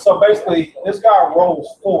 Yeah. So basically, this guy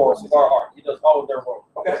rolls for Cigar Art. He does all of their roll.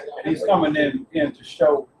 Okay. And he's coming in to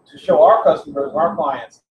show our customers, our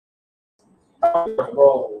clients, how to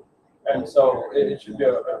roll. And so it should be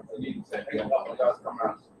a neat thing. You guys come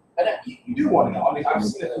out. And you do want to know. I mean, I've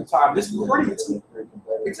seen it through time. This is pretty.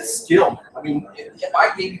 It's a skill. I mean, if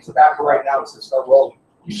I gave you tobacco right now to start rolling,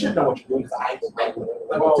 you should know what you're doing. I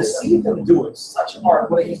but to see them do it, such a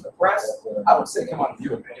hard way. Use the press. I would say, come on,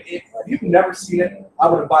 view it. If you've never seen it, I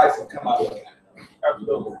would advise you to come out and look at it.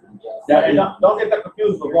 Absolutely. Yeah, and don't get that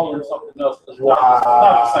confused with rolling something else. It's not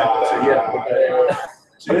the same thing. Yeah.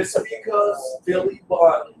 Just because Billy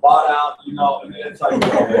bought out, and it's like,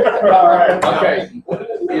 Okay.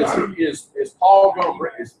 Is Paul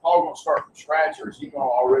gonna start from scratch, or is he gonna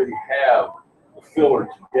already have the filler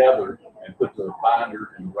together and put the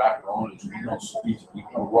binder and the wrapper on it? He's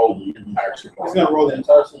gonna roll the entire cigar. He's gonna roll the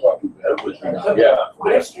entire cigar. Yeah. But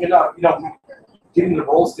interesting enough, getting the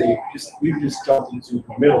roll stage, we just jumped into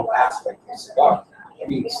the middle aspect of the cigar. I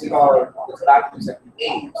mean, cigar, the tobacco is like the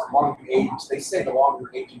age. The longer you age, they say the longer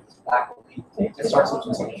you age the tobacco, it starts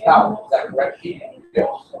losing some power. Is that correct? Yeah.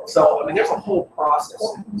 So, I mean, there's a whole process.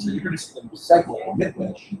 So you're going to see the segment,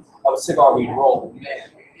 mid-range of a cigar being rolled. Man,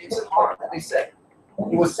 it's hard. Like they say,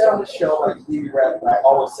 it was said on the show, like Stevie Red, I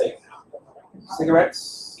always say,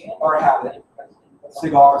 cigarettes are a habit,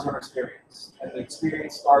 cigars are an experience. And the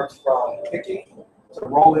experience starts from picking to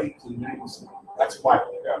rolling to using. That's my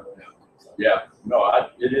opinion. Yeah, no,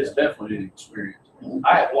 it is definitely an experience.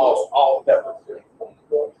 I have lost all pepper.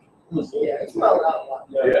 Yeah, it's well out a lot.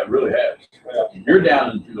 Yeah, it really has. You're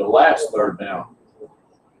down into the last third now,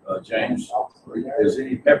 James. Is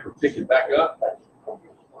any pepper picking back up?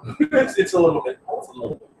 It's a little bit.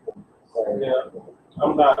 Yeah,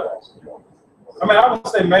 I'm not. I mean, I would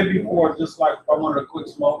say maybe for just like if I wanted a quick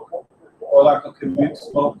smoke or like a commute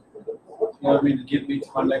smoke, you know what I mean, to get me to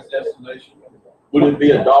my next destination. Would it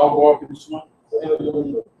be a dog walking smoke?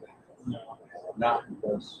 No.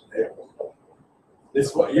 This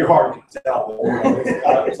is what you're hard to tell.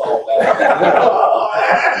 It's all bad.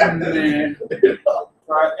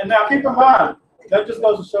 Right, and now keep in mind, that just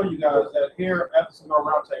goes to show you guys that here at the Cigar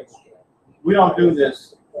Roundtable, we don't do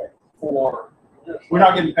this we're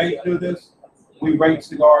not getting paid to do this. We rate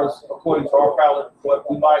cigars according to our palate, what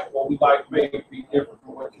we like may be different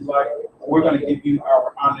from what you like. We're going to give you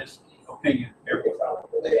our honest opinion every time.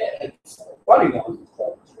 It's funny though.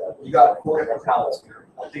 You got 4 different palates here.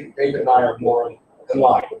 I think David and I are more in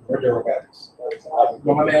line. We're different guys.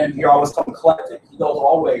 My man here always comes eclectic. He goes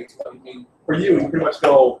all ways. I mean, for you pretty much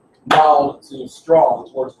go mild to strong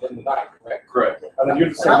towards the end of the night, correct? Correct. And then you're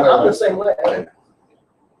the same I'm way. the same way.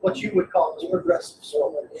 What you would call is progressive.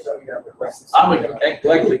 So, You have progressive. I'm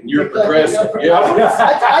eclectic, you're progressive. Yeah.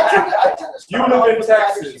 I tend to You live in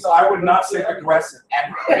Texas. I would not say progressive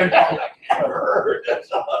ever.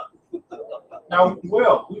 Now,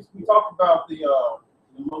 Will, we talked about the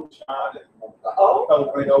moonshine and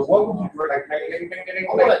Pellegrino. What would you drink?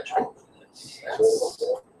 I'm gonna drink.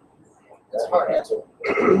 That's a hard answer.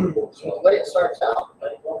 So the way it starts out,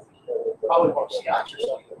 probably want scotch or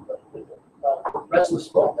something. But restless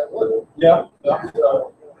smoke, that would. Yeah.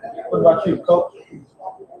 What about you, Coach?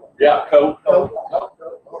 Yeah, Coke. What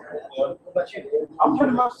about you? I'm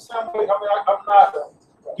pretty much the same way. I mean, I'm not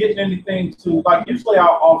getting anything to, like, usually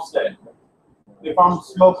I'll offset. If I'm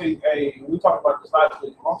smoking we talked about this last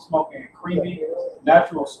week, if I'm smoking a creamy,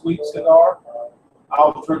 natural sweet cigar,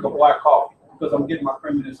 I'll drink a black coffee because I'm getting my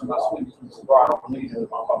creaminess and my sweetness from the cigar. I don't need it in my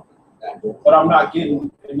coffee. But I'm not getting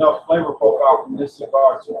enough flavor profile from this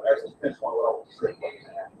cigar to actually pinpoint what I want to drink.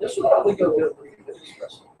 This would probably go good for you with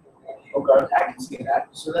espresso. Okay. I can see that.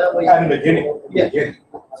 So that way. At the beginning. Yeah.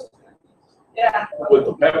 Yeah. With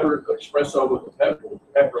the pepper, espresso with the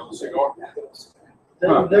pepper of the cigar.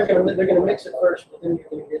 They're gonna mix it first, but then you're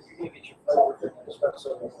gonna get your flavor from the espresso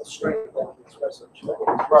and the strength of the espresso.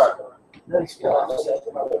 Right. Then it's gonna offset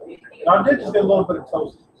the Now, I did just get a little bit of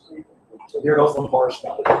toast. Here goes the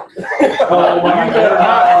marshmallow. Oh, well, you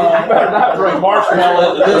better not bring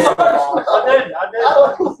marshmallow into this. I did.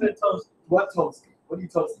 I said toast. What toast? What are you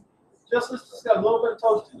toasting? Just got a little bit of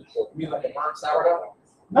toast in it. You mean like a burnt sourdough?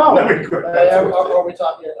 No. Let me quit. Are we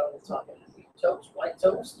talking toast, white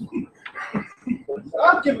toast?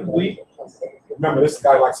 I'll give it wheat. Remember, this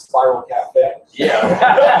guy likes Spiral Cafe.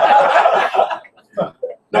 Yeah.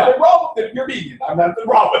 Nothing wrong with it. You're vegan. I'm nothing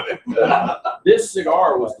wrong with it. This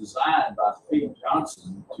cigar was designed by Pete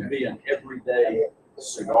Johnson to be an everyday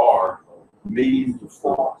cigar, medium to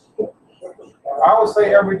full. I would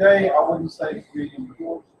say every day. I wouldn't say medium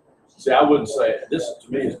before. See, I wouldn't say it. This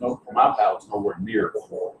to me is for my palate's nowhere near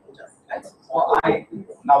full. Well,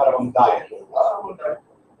 now that I'm on the diet,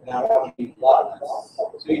 now I don't eat a lot of this.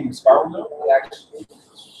 So you eating spiral milk? Actually,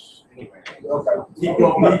 anyway, okay. Keep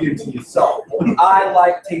your meat into yourself. I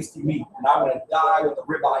like tasty meat, and I'm gonna die with a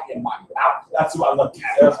ribeye in my mouth. That's what I look at.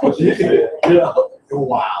 That's what she said. Yeah.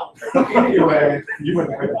 Wow. Anyway, you went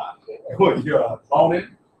ribeye. What, you're on it?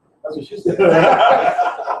 That's what she said.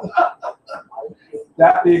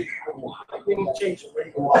 That big. We need to change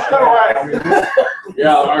it. All right.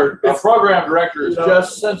 Yeah, our program director is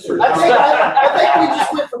just censored. I think we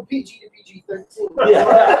just went from PG to PG-13.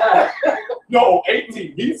 Yeah. No,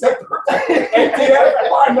 18. He said 13. 18.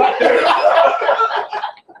 I'm not there.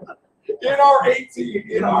 In our 18.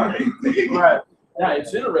 In our 18. Right. Now,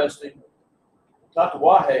 it's interesting.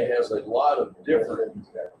 Tatuaje has a lot of different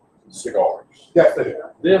cigars. Yes, it is.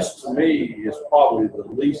 This, to me, is probably the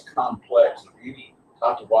least complex of any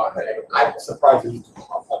Tatuaje. I'm surprised you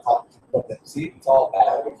see, it's all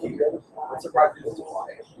bad. I'm surprised you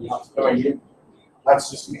didn't. That's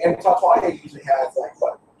just me. And Tatuaje usually has like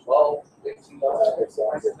what, 12, 15 dollars.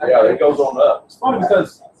 Yeah, it goes on up. It's funny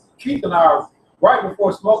because Keith and I, right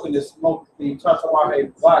before smoking this, smoked the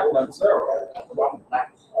Tatuaje Black Lancero.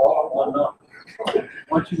 Oh, no.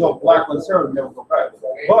 Once you go Black Lancero, you never go back.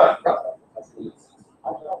 But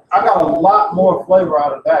I got a lot more flavor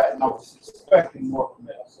out of that, and I was expecting more from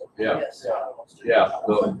this. Yeah, Yes. yeah.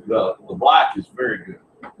 The black is very good.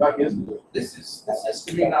 Black is good. This is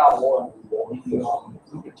to me now more.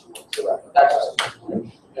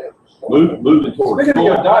 Moving towards Speaking of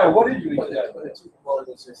your full. diet, what did you eat today?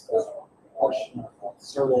 It's just a portion of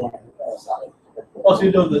sirloin salad. Oh, so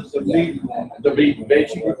you do the meat. The meat and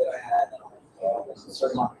veggie. That I had a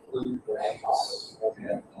certain amount of food, eggs,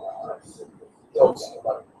 and toast.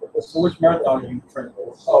 So which marathon are you training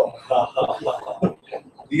for? Oh,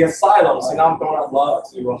 the Asylum. So now I'm going out love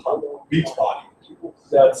to Beachbody.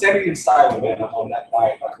 The Sandy Asylum, man. I'm on that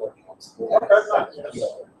diet. I'm working on some. Okay, nice.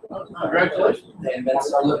 Congratulations. And then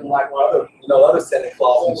start looking like other Santa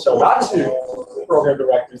Claus in the show. Not you, program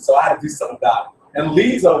director. So I had to do something about it. And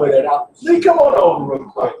Lee's over there now. Lee, come on over real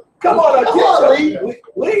quick. Come on, Lee.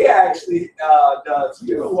 Lee actually does.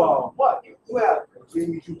 What? You have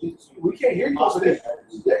Brazilian Jiu-Jitsu. We can't hear you over there.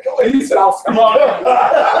 Yeah, come on. He said, "I'll come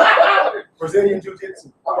on." Brazilian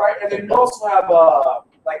Jiu-Jitsu. All right, and then you also have what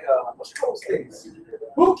you call those things?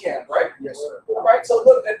 Boot camp, right? Yes, sir. All right. So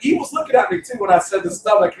look, and he was looking at me too when I said this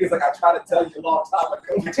stuff. Like he was like, "I tried to tell you a long time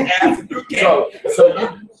ago, get your ass in boot camp." So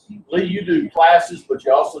Lee, you do classes, but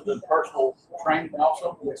you also do personal training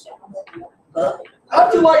also? Yes, sir.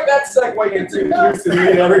 How'd you like that segue into introducing me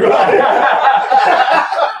and everybody?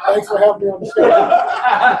 Thanks for having me on the show.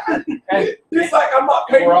 And He's like, I'm not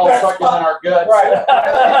paying we're for all that sucking in spot. our guts. Right.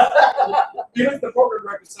 Here's the program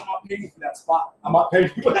director said, I'm not paying you for that spot. I'm not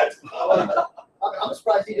paying you for that spot. I'm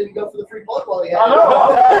surprised he didn't go for the free plug while he had I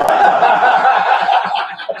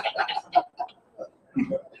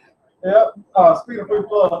know. Yep. Speaking of free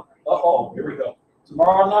plug, Here we go.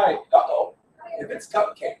 tomorrow night, If it's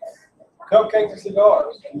cupcakes. cupcakes and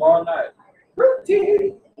cigars. Tomorrow night.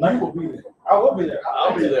 Pretty. Lane will be there. I will be there.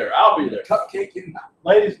 I'll be there. I'll be there. Cupcake in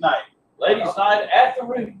Ladies' night. Ladies' night at the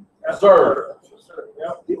Reserve.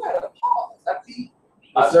 You had a pause. That beat.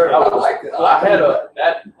 I like it. I had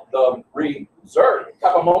at the Reserve.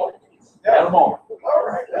 Have a moment. Had a moment. All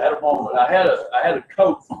right. I had a moment. I had a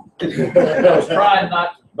coat. I was trying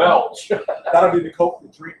not to belch. That'll be the Coke, the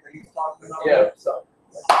drink that he's talking about. Yeah. So,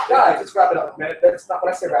 guys, let's wrap it up, man. That's not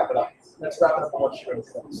when I say wrap it up. Let's wrap it up on what you're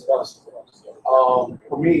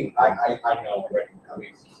for me, I know already. I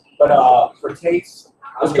mean, but for taste,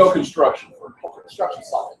 Let's go construction. Construction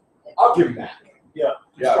solid. I'll give him that. Yeah.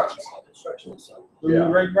 Construction solid. Construction solid. Do we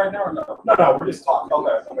rate right now or no? No, we're just talking.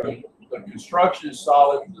 Okay. The construction is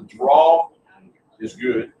solid. The draw is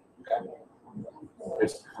good.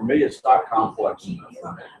 For me, it's not complex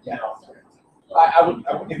enough. Yeah. I would,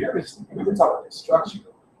 if we were talking about construction,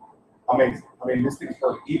 amazing. I mean, this thing's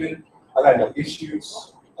perfect. Even, I got no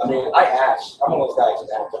issues. I mean, I ash. I'm one of those guys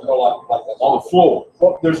that ash. I know a lot of people like that. On the floor.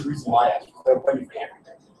 Well, there's a reason why I ash. They'll blame me for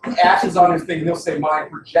everything. He ashes on his thing, and he'll say mine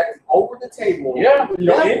projected over the table. Yeah. You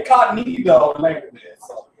know, incognito and like this.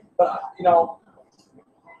 So, but, you know,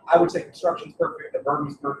 I would say construction's perfect. The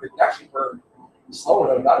bourbon's perfect. Actually, bourbon slower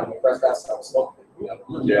than about it. Press fast, I was smoking. You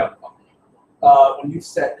know, Yeah. When you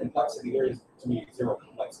set complexity, there is to me zero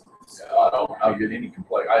complexity. I don't get any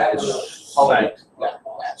complaint. It's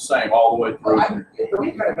same all the way through. The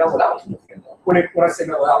weed kind of mellowed out. When I say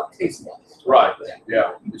mellowed out, taste wise. Right.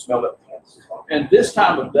 Yeah. It's mellowed up. And this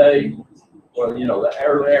time of day, well, you know,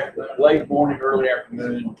 late morning, early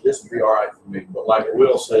afternoon, this would be all right for me. But like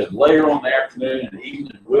Will said, later on in the afternoon and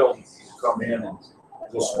evening, Will come in and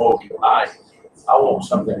just smoke it. I want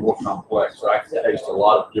something more complex, so I can taste a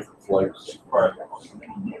lot of different flavors. Right.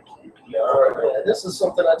 Yeah, this is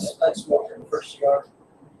something I'd smoke in the first cigar.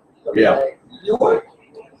 Yeah. You would.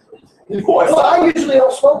 Well, I usually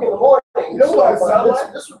don't smoke in the morning. You know what I sound this,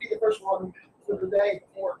 like? this would be the first one for the day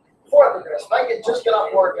before the rest. If I just get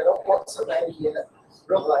off work, I don't want something yet.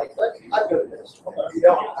 Real light, but I'm good at this. You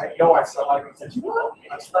know, I know I sound like I said, you know,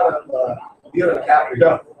 I started dealing in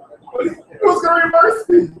capital. Yeah. Who's going to reverse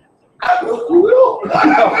me? I will.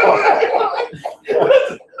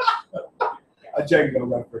 Jake gonna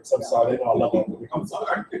reference. I'm sorry. They know I love it. I'm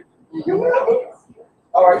sorry. You will.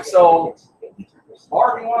 All right. So,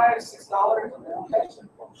 bargain wise, $6.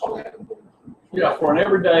 Okay. Yeah, for an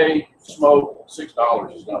everyday smoke,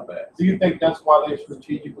 $6 is not bad. Do you think that's why they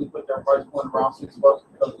strategically put their price point around $6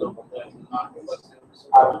 because of the non-complex?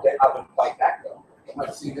 I would fight back though.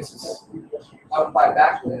 Like, see, I would fight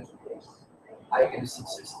back with. I get a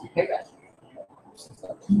 $6.60 payback.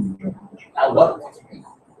 I love it.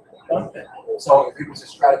 So if it was a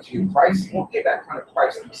strategy of pricing, well, payback kind of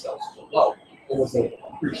priced themselves too low. It was an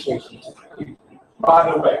appreciation to the people. By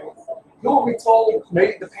the way, you know what we told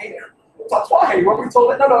made the pay there? Tatuaje, what we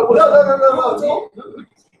told it? No. No.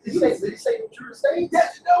 Did you say true state?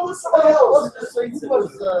 Yes, no, it was somebody else. It was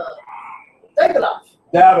Davidoff.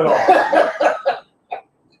 Davidoff.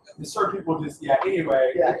 Certain people just,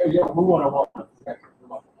 anyway, we want to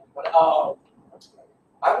But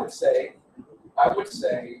I would say,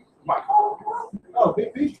 my call. Oh,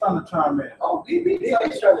 BB's trying to chime in. Oh, BB,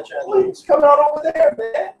 He's trying to chat. please come on over there,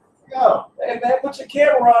 man. Go. Hey, man, put your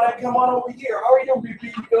camera on and come on over here. How are you, BB?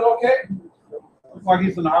 You good, okay? Looks like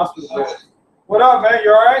he's in the hospital bed. What up, man?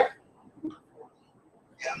 You all right?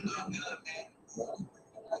 Yeah, I'm doing good, man.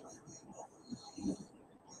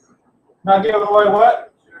 Not giving away what?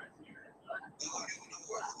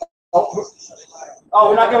 Oh,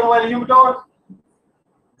 we're not giving away the humidor?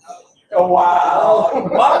 Oh, wow.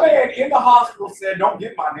 My man in the hospital said, don't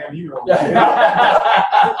get my damn hero. He got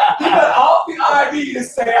off the IV to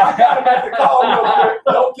say, I got to make the call real quick.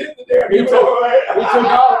 Don't get the damn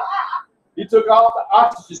hero. He took off the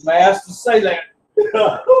oxygen mask to say that.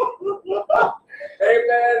 Hey,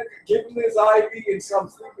 man, give him his IV and some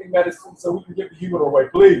sleeping medicine so we can get the humidor away,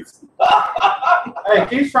 please. Hey,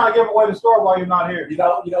 Keith's trying to give away the store while you're not here. You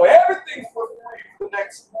know, everything's for free for the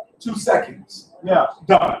next 2 seconds. Yeah.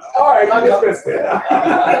 Done. All right, I'm dismissed.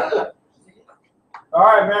 All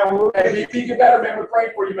right, man. Hey, BP, get better, man. We're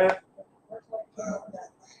praying for you, man.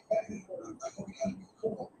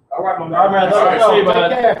 All right, my man. All right, man. All right, Let's see you, go. bud.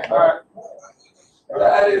 Take care. All right.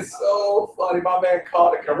 That is so funny. My man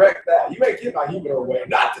called to correct that. You ain't get my humidor away.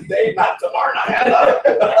 Not today, not tomorrow night.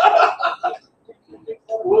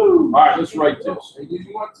 Woo. All right, let's rate this. Did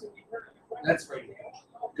you want to? That's right.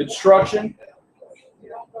 Construction.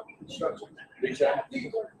 Big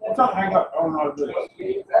What's up? Hang up. I don't know what to do.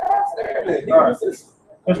 There it is. All right.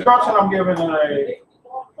 Construction, I'm giving it a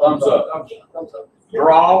Thumbs up. Thumbs up.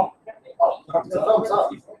 Draw. It's a thumbs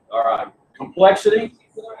up. All right. Complexity.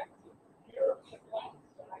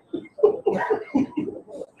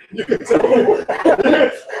 You can tell.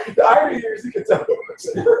 The irony here is you can tell.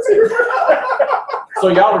 So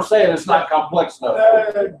y'all are saying it's not complex enough.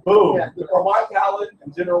 Boom. For my palate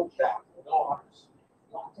in general, no honors.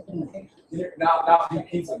 Now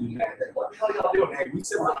he's a man. What the hell y'all doing? Hey, we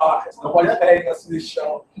said we're honest. Nobody's paying us for this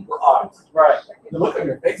show. We're honest. Right. The look on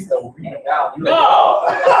your face though, we're reading it down. No.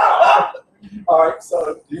 All right.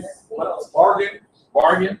 So what else? Bargain.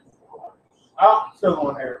 Bargain. I'm still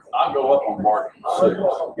going here. I'll go up on bargain.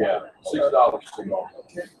 Yeah, $6 cigar.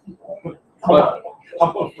 But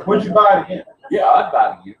Would you buy it again? yeah, I'd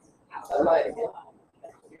buy it again. I might again.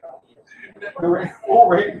 The full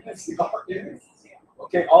rating this cigar is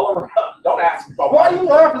okay all around. Don't ask me about Why are you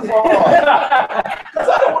laughing so hard? because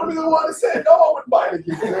I don't want to be the one that said no. I wouldn't buy it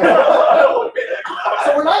again. I don't want to be that guy.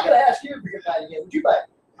 So we're not going to ask you if you're going to buy it again. Would you buy it?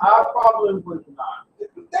 I probably would not.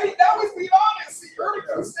 That was being honest. See, earlier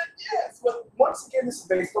you said yes, but once again, this is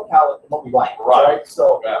based on palate and what we like, right?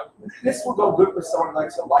 So this will go good for someone like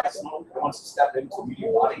a light smoke who wants to step into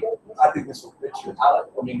medium body. I think this will fit your palate.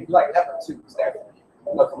 I mean, if you like pepper too, it's there.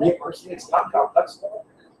 But for me personally, it's not complex.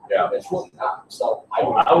 Yeah. It's really not. So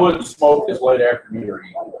I wouldn't smoke this late afternoon or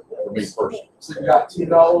evening, for me personally. So you got 2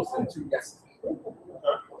 no's and 2 yeses.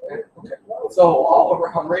 Okay. So all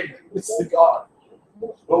around rating this cigar.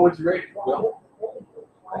 What would you rate it, Will?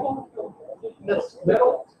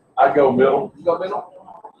 Middle? I'd go middle. You go middle?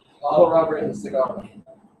 All around rating this cigar.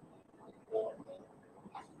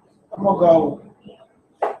 I'm gonna go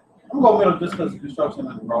middle just because of construction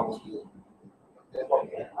and the wrong school.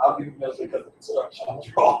 I'll give you middle because of construction.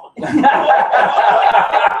 Draw.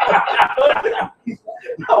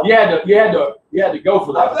 You had to go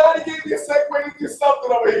for I'm that. glad he gave me a segue to do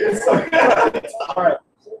something over here. So. All right.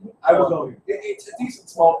 I will go. It's a decent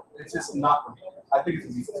smoke. It's just not for me. I think it's a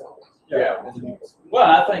decent smoke. Yeah. It's a decent smoke. Well,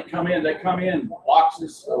 I think they come in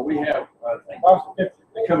boxes. We have, I think,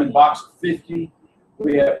 they come in box of 50.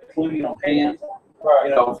 We have plenty on hand. You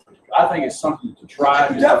know, I think it's something to try.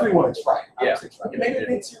 You definitely want to try it. Yeah. Maybe it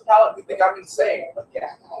fits your palate. You think I'm insane, but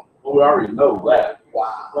yeah. Well, we already know that.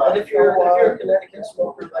 Wow. But if you're a Connecticut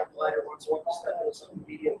smoker like lighter ones, want to step into something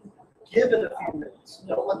medium, give it a few minutes.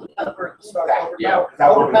 Don't let the pepper start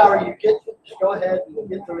overpower you. Just go ahead and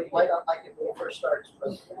get through it. You might not like it when it first starts, but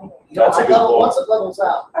That's a good point. once it levels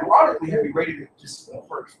out. Ironically, have we rated it just in the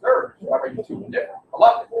first third? I rated it 2 different. I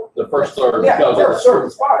love it. The first third Yeah, because the of first third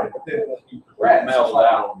is fine, but then you it mellows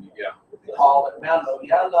out on you. Yeah. They call it mellow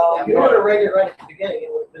yellow. If you would have rated it right at the beginning, it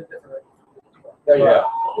would have been different. Yeah.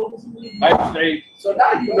 Maybe they. So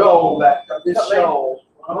now you know that this show,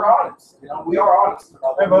 we're honest. You know, we are honest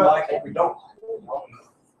about what we like and what we don't like. You know?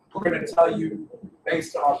 We're going to tell you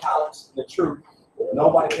based on our palates the truth.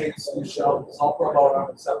 Nobody takes this show. It's all pro bono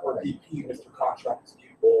except for DP, Mr. Contracts.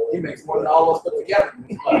 He makes more than all of us put together.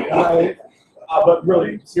 But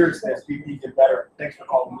really, seriousness, DP get better. Thanks for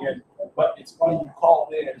calling in. But it's funny you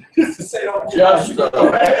called in just to say don't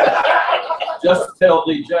Just tell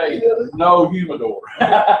DJ no humidor.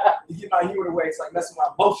 You get my humor away. It's like messing with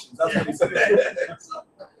my emotions. That's what he said.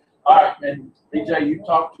 All right, and DJ, you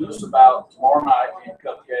talked to us about tomorrow night in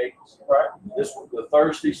Cupcakes. Right. The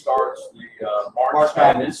Thursday starts the March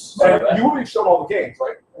Madness. And you will be showing all the games,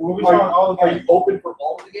 right? We'll be showing all the Are games. you open for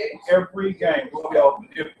all the games? Every game will be open.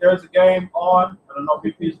 If there's a game on, I don't know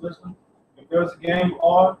if BP is listening. If there's a game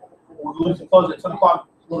on, we'll usually close at 10 o'clock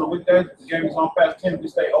on the weekdays. If the game is on past 10, we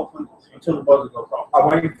stay open until the buzzer goes off. I'm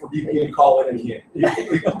waiting for BP to call in again.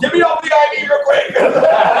 Give me all the ID real quick.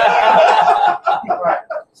 Right.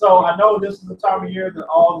 So I know this is the time of year that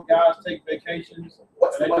all the guys take vacations.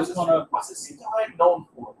 What's this time known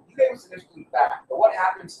for? You gave us an interesting fact, but what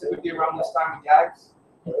happens typically around this time with guys?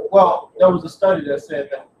 Well, there was a study that said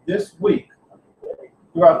that this week,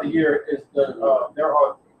 throughout the year, is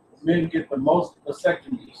men get the most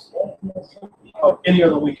vasectomies of any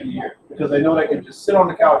other week in the year because they know they can just sit on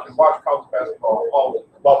the couch and watch college basketball all week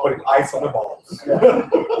While putting ice on the balls.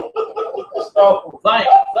 So,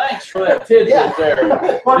 Thanks for that tidbit there, well,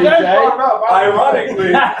 James brought DJ. it up.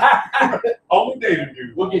 Ironically, only David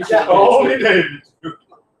knew. We'll get you Only David knew.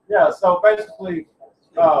 Yeah, so basically,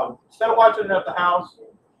 instead of watching it at the house,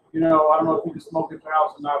 I don't know if you can smoke at your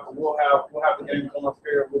house or not, but we'll have the game come up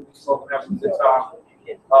here. We'll be smoking, having a good time.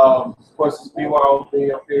 Of course, it's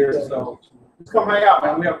BYOB up here, so just come hang out,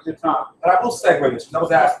 man. We have a good time. And I will segue this, because I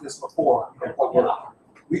was asked this before.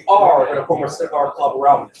 We are in a former cigar club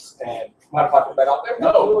around this, and mind if I put that out there?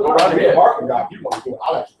 No, go right ahead. Marketing guy, you want to do it?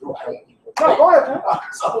 I'll let you do it. I don't need to. No, go ahead, man.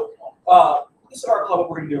 So, the cigar club, what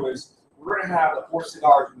we're going to do is we're going to have the 4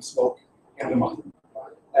 cigars we smoke in the month,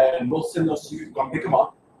 and we'll send those to you. We're going to pick them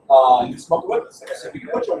up. You can smoke with us. Like I said, we can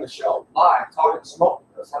put you on the show live, talking, smoking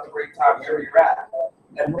with us, have a great time wherever you're at.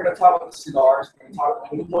 and we're gonna talk about the cigars. We're gonna talk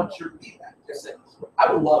about, we want your feedback.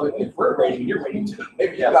 I would love it if we're rating, you're rating too.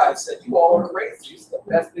 Maybe you guys said you all are great. It's the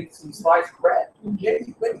best thing since sliced bread.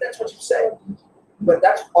 Maybe that's what you say. But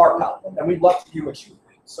that's our palate, and we'd love to hear what you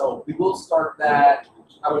think. So we will start that,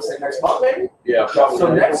 I would say next month, maybe? Yeah.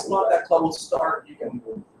 So next month, that club will start. You can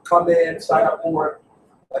come in, sign up for it.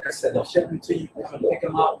 Like I said, they'll ship them to you. You can pick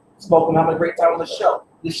them up, smoke them, have a great time on the show.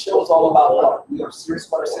 This show is all about fun. We are serious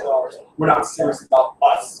about our cigars. We're not serious about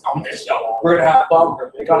us on this show. We're going to have fun. We're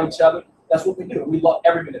going to pick on each other. That's what we do. We love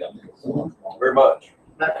every minute of it. Very much.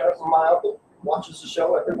 That comes from my uncle. Watches the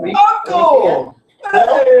show every week. Uncle!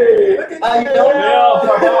 Hey! How you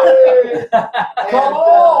doing? Come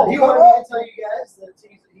on! He wanted me to tell you guys that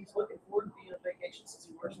he's looking forward to being on vacation since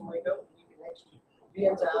he works in Waco. He can actually be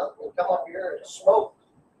in town and come up here and smoke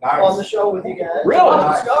on the show with you guys. Really?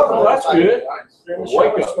 Nice. Well, that's good. During the show,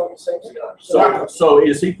 Waco. we're smoking the same cigar. So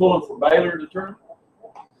is he pulling for Baylor to turn?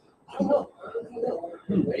 I don't know.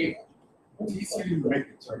 TCU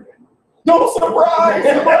make the tournament. No surprise!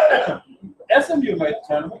 SMU made the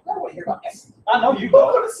tournament. I don't want to hear about SMU. I know you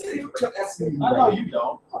Go don't. to the city to SMU. I know you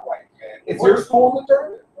don't. Is your school in the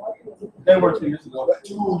tournament? They were 2 years ago.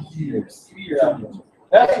 2 years. Yeah.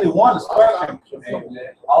 They actually won the square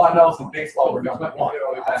championship. All I know is in baseball we're number 1.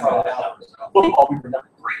 That's all I know. Football we were number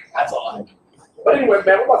 3. That's all I know. But anyway,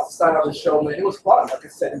 man, we're about to sign out the show, man. It was fun. Like I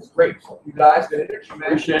said, it was great. You guys, good energy, man.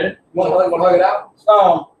 Appreciate it. You want to hug it out?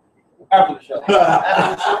 After the show.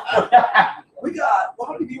 We got, well,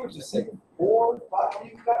 how many viewers this second? 4, 5? How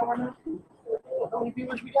many we got right now? How many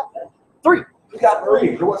viewers we got? 3. We got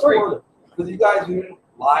 3. There was 3. For you guys who are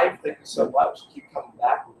live, thank you so much. Keep coming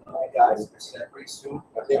back. You guys, like I said, pretty soon.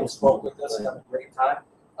 They will smoke with us and have a great time.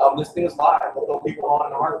 This thing is live. We'll throw people on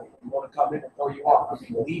in a heartbeat. You want to come in and throw you off. I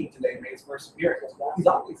mean, Lee today made his first appearance. He's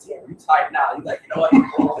always here. He's tight now. He's like, you know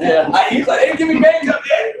what? Yeah. He's like, hey, give me makeup,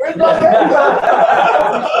 man. Where's my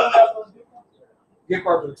makeup? Get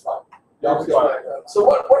carpet expired. So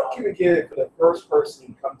what can we get for the first person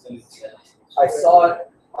who comes in and says, I saw it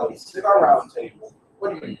on the Cigar Roundtable. What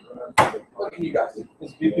do you mean? What can you guys do?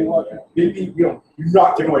 Is BP watching? BP, you're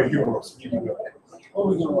not giving away heroes. What are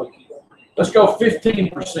we going to keep? Let's go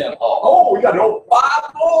 15% off. Oh, we got no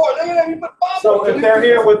 5 more. Look at that. You put 5 So more. if they're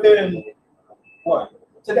here within, what?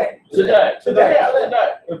 Today. Today. Yeah, today.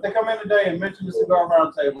 If they come in today and mention the Cigar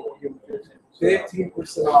Roundtable, we'll give them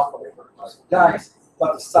 15% off of it. Guys,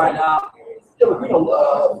 about to sign out. Yeah, look, we don't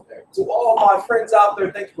love. To all my friends out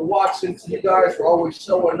there, thank you for watching. To you guys for always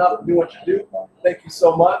showing up and doing what you do. Thank you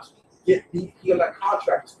so much. Get BP on that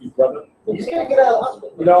contract dispute, brother. He's gonna get out of the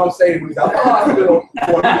hospital. You know what I'm saying? He's out of the hospital.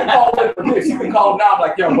 Well, you can call him for this. You can call him now. I'm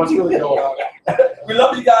like, yo, what's really going on? We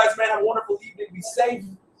love you guys, man. Have a wonderful evening. Be safe.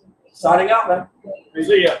 Signing out, man.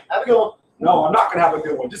 See ya. Have a good one. No, I'm not going to have a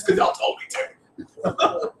good one just because y'all told me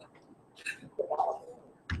to.